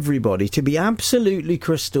and everybody to be absolutely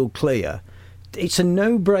crystal clear, it's a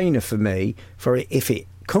no-brainer for me if it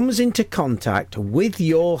comes into contact with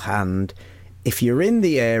your hand, if you're in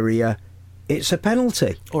the area, it's a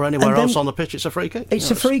penalty. Or anywhere else on the pitch, it's a free kick. It's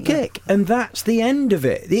a free kick, and that's the end of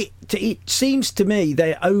it. It seems to me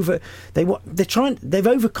they've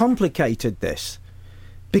overcomplicated this.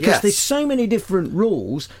 Because there's so many different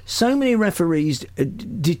rules, so many referees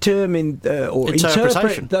determine or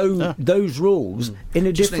interpret those rules in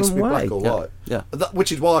a different way. Black or white.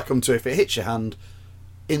 Which is why I come to, if it hits your hand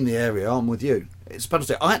in the area, I'm with you. It's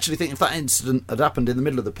penalty. I actually think if that incident had happened in the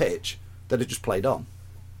middle of the pitch, they'd have just played on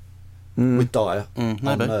with Dyer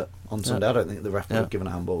on Sunday. I don't think the ref would have given a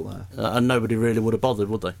handball there. And nobody really would have bothered,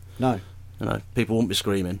 would they? No. People wouldn't be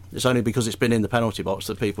screaming. It's only because it's been in the penalty box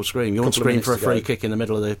that people scream. You wouldn't scream for a free kick in the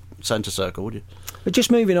middle of the centre circle, would you? But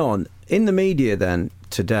just moving on, in the media then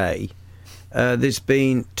today, there's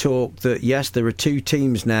been talk that yes, there are 2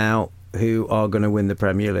 teams now who are going to win the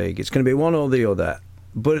Premier League. It's going to be one or the other.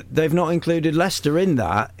 But they've not included Leicester in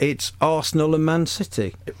that. It's Arsenal and Man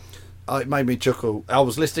City. It made me chuckle. I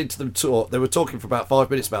was listening to them talk. They were talking for about 5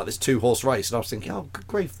 minutes about this 2-horse race, and I was thinking, oh, good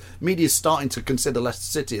grief. Media's starting to consider Leicester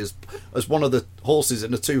City as one of the horses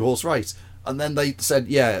in a 2-horse race. And then they said,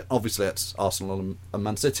 yeah, obviously it's Arsenal and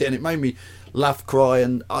Man City. And it made me laugh, cry,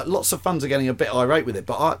 and lots of fans are getting a bit irate with it.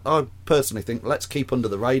 But I personally think let's keep under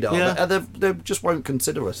the radar. Yeah. They just won't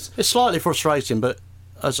consider us. It's slightly frustrating, but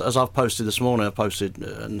as I've posted this morning, I posted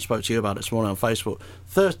and spoke to you about it this morning on Facebook,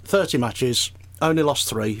 30 matches, only lost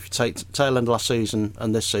 3 if you take tail end of last season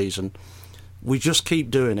and this season. We just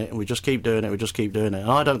keep doing it, and we just keep doing it, we just keep doing it.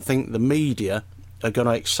 And I don't think the media are going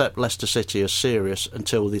to accept Leicester City as serious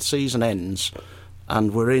until the season ends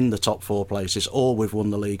and we're in the top 4 places, or we've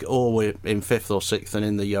won the league, or we're in 5th or 6th and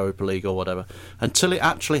in the Europa League or whatever. Until it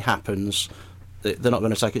actually happens, they're not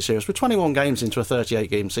going to take it serious. We're 21 games into a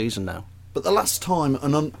 38-game season now. But the last time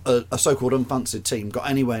a so-called unfancied team got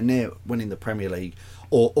anywhere near winning the Premier League,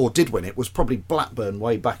 or did win it, was probably Blackburn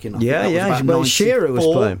way back in. Well, Shearer was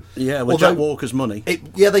playing. Yeah, with Jack Walker's money.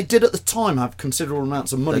 They did at the time have considerable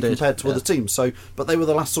amounts of money compared to other teams. But they were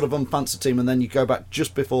the last sort of unfancied team, and then you go back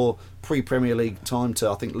just before pre-Premier League time to,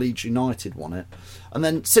 I think, Leeds United won it. And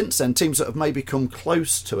then since then, teams that have maybe come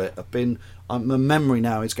close to it have been, my memory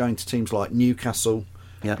now is going to teams like Newcastle,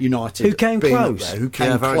 United, who came close. Who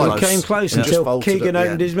came close until Keegan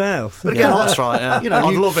opened his mouth. But again, that's right. Yeah.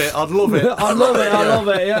 I'd love it. I love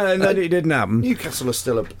it. Yeah, and then it didn't happen. Newcastle are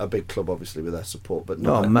still a big club, obviously, with their support, but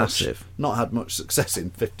not massive. Not had much success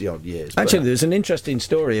in 50-odd years. Actually, there's an interesting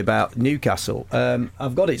story about Newcastle.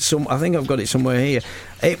 I've got it. I think I've got it somewhere here.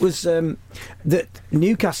 It was that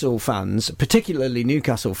Newcastle fans, particularly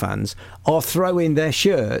Newcastle fans, are throwing their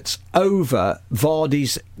shirts over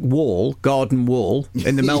Vardy's garden wall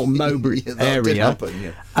in the Melton Mowbray area,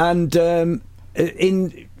 and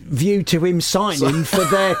in view to him signing for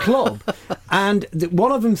their club. And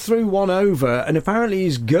one of them threw one over, and apparently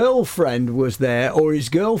his girlfriend was there, or his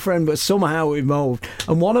girlfriend was somehow involved,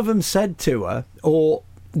 and one of them said to her, or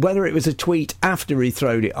whether it was a tweet after he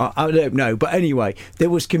throwed it, I don't know. But anyway, there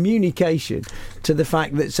was communication to the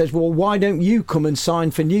fact that says, well, why don't you come and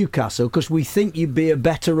sign for Newcastle? Because we think you'd be a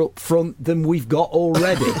better up front than we've got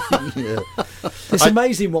already. It's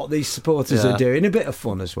amazing what these supporters are doing. A bit of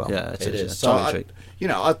fun as well. Yeah, it is. So I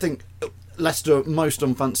think Leicester, most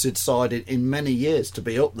unfancied side in many years to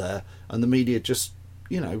be up there, and the media just...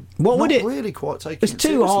 really quite taking it's it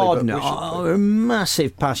too hard now.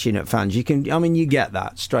 Massive passionate fans. You get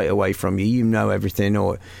that straight away from you. You know everything,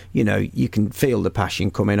 or you can feel the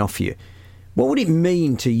passion coming off you. What would it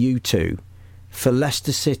mean to you two for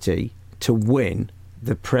Leicester City to win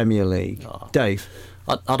the Premier League, Dave?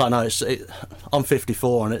 I don't know. I'm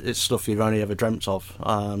 54, and it's stuff you've only ever dreamt of.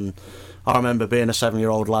 I remember being a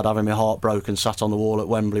 7-year-old lad having my heart broken, sat on the wall at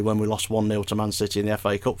Wembley when we lost 1-0 to Man City in the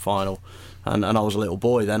FA Cup final, and I was a little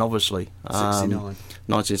boy then, obviously.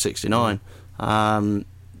 1969.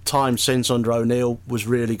 To time since under O'Neill was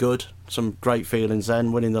really good. Some great feelings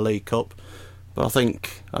then, winning the League Cup. But I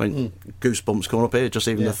think, goosebumps coming up here, just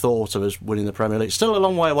even the thought of us winning the Premier League. Still a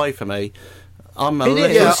long way away for me. I'm a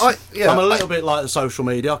little bit like the social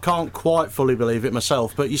media. I can't quite fully believe it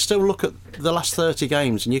myself, but you still look at the last 30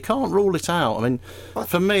 games and you can't rule it out. I mean,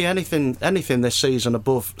 for me, anything this season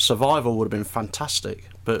above survival would have been fantastic,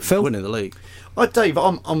 but Phil? winning the league. Dave,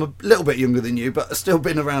 I'm a little bit younger than you, but I've still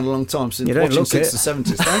been around a long time since watching since the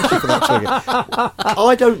 70s. Thank you for that, Twiggy.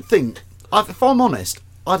 I don't think, if I'm honest,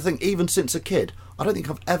 I think even since a kid, I don't think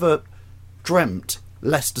I've ever dreamt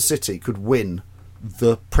Leicester City could win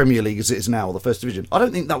the Premier League as it is now, or the First Division. I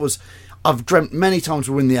don't think that was... I've dreamt many times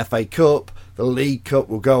we'll win the FA Cup, the League Cup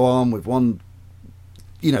will go on, we've won,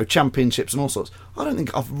 championships and all sorts. I don't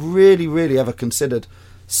think I've really, really ever considered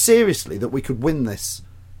seriously that we could win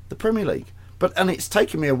the Premier League. And it's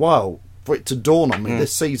taken me a while for it to dawn on me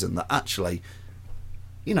this season that actually,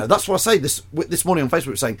 that's why I say this morning on Facebook,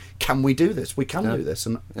 we were saying, can we do this? We can do this.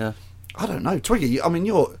 And I don't know, Twiggy, I mean,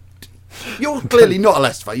 you're clearly not a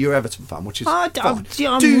Leicester fan, you're an Everton fan, which is fine.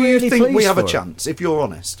 Do you think we have a chance, if you're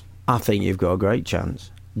honest? I think you've got a great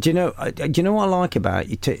chance. Do you know what I like about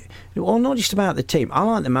you? Well, not just about the team. I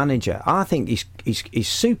like the manager. I think he's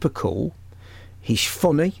super cool. He's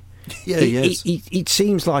funny. Yeah, he is. It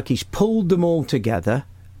seems like he's pulled them all together.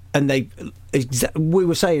 And we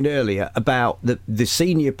were saying earlier about the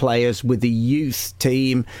senior players with the youth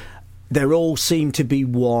team. They all seem to be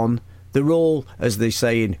one. They're all, as they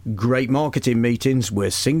say in great marketing meetings,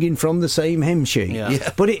 we're singing from the same hymn sheet.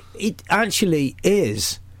 Yeah. But it actually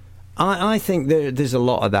is. I think there's a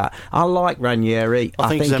lot of that. I like Ranieri. I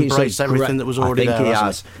think he's embraced everything that was already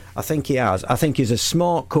there. I think he has. I think he's a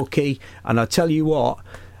smart cookie. And I tell you what,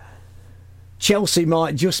 Chelsea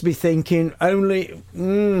might just be thinking only...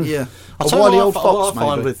 Yeah. I'll tell you what I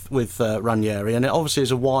find with Ranieri, and it obviously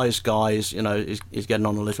is a wise guy, he's getting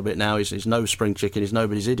on a little bit now, he's no spring chicken, he's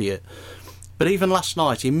nobody's idiot. But even last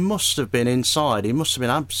night, he must have been inside, he must have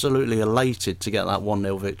been absolutely elated to get that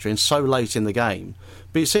 1-0 victory, and so late in the game.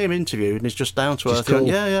 But you see him interviewed, and he's just down to earth. Cool.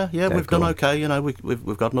 We've done okay,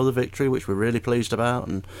 we've got another victory, which we're really pleased about,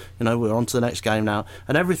 and, we're on to the next game now.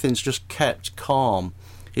 And everything's just kept calm.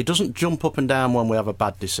 He doesn't jump up and down when we have a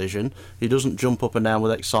bad decision. He doesn't jump up and down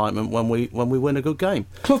with excitement when we win a good game.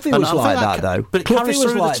 Cloughy was like that, though. But it carries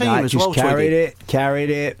through the team as well. Carried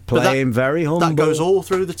it, playing very humble. That goes all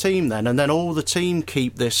through the team then, and then all the team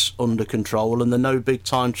keep this under control, and there are no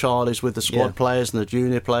big-time Charlies with the squad players and the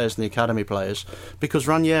junior players and the academy players, because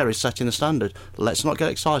Ranieri's setting the standard. Let's not get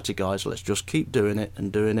excited, guys. Let's just keep doing it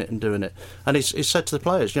and doing it and doing it. And he's said to the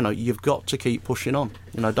players, you've got to keep pushing on.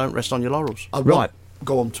 Don't rest on your laurels. Right.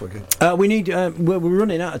 Go on, Twiggy. We need. We're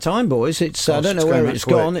running out of time, boys. I don't know where it's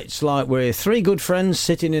gone. It's like we're three good friends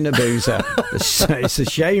sitting in a boozer. It's a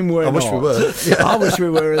shame we're not. I wish we were. Yeah. I wish we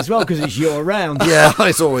were as well, because it's your round. Yeah,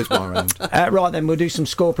 it's always my round. Right then, we'll do some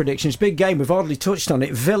score predictions. Big game. We've hardly touched on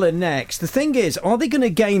it. Villa next. The thing is, are they going to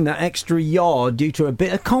gain that extra yard due to a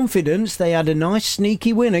bit of confidence? They had a nice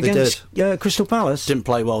sneaky win against Crystal Palace. Didn't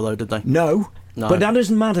play well though, did they? No. But that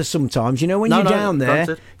doesn't matter sometimes. When you're down there,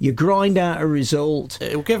 granted. You grind out a result.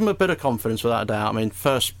 It will give them a bit of confidence, without a doubt. I mean,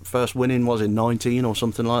 first winning was in 19 or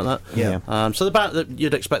something like that. Yeah. So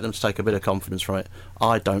you'd expect them to take a bit of confidence from it.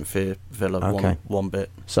 I don't fear Villa one bit.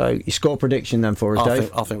 So your score prediction then for us,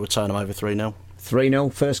 Dave? I think we'll turn them over 3-0.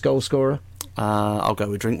 3-0, first goal scorer? I'll go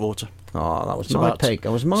with Drinkwater. Oh, that was my pick.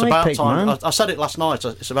 That was my pick, time. man. I said it last night.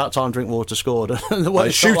 It's about time Drinkwater scored. The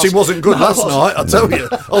shooting wasn't good last night, I'll tell you.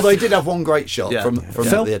 Although he did have one great shot from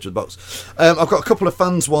the edge of the box. I've got a couple of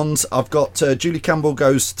fans ones. I've got Julie Campbell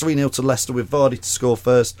goes 3-0 to Leicester with Vardy to score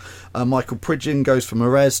first. Michael Pridgeon goes for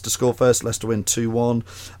Mahrez to score first. Leicester win 2-1.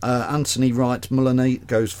 Anthony Wright-Mullany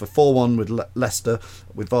goes for 4-1 with Leicester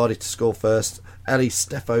with Vardy to score first. Ellie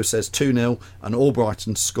Steffo says 2-0 and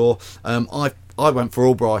Albrighton to score. I went for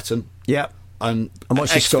Albrighton. Yeah. And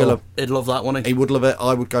what's your score? He'd love that, wouldn't he? He would love it.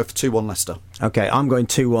 I would go for 2-1 Leicester. Okay, I'm going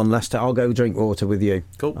 2-1 Leicester. I'll go Drinkwater with you.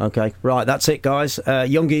 Cool. Okay, right, that's it, guys.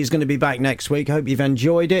 Youngie is going to be back next week. Hope you've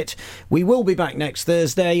enjoyed it. We will be back next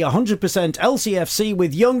Thursday. 100% LCFC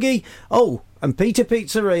with Youngie. Oh, and Peter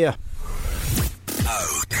Pizzeria.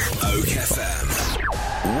 Oak FM.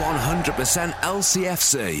 100%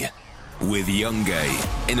 LCFC with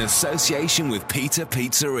Youngie in association with Peter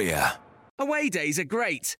Pizzeria. Away days are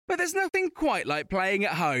great, but there's nothing quite like playing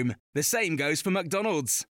at home. The same goes for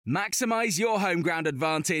McDonald's. Maximise your home ground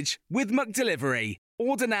advantage with McDelivery.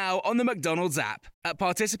 Order now on the McDonald's app. At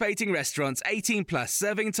participating restaurants, 18 plus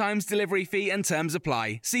serving times, delivery fee and terms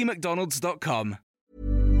apply. See mcdonalds.com.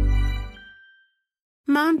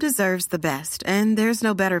 Mom deserves the best, and there's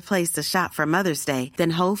no better place to shop for Mother's Day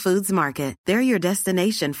than Whole Foods Market. They're your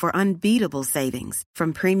destination for unbeatable savings,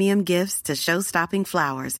 from premium gifts to show-stopping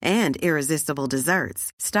flowers and irresistible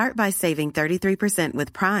desserts. Start by saving 33%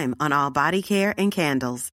 with Prime on all body care and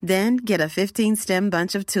candles. Then get a 15-stem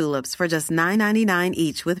bunch of tulips for just $9.99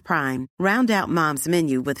 each with Prime. Round out Mom's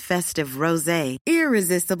menu with festive rosé,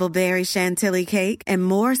 irresistible berry chantilly cake, and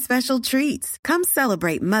more special treats. Come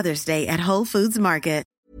celebrate Mother's Day at Whole Foods Market.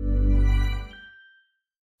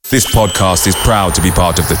 This podcast is proud to be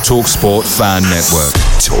part of the TalkSport Fan Network.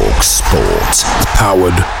 TalkSport.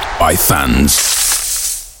 Powered by fans.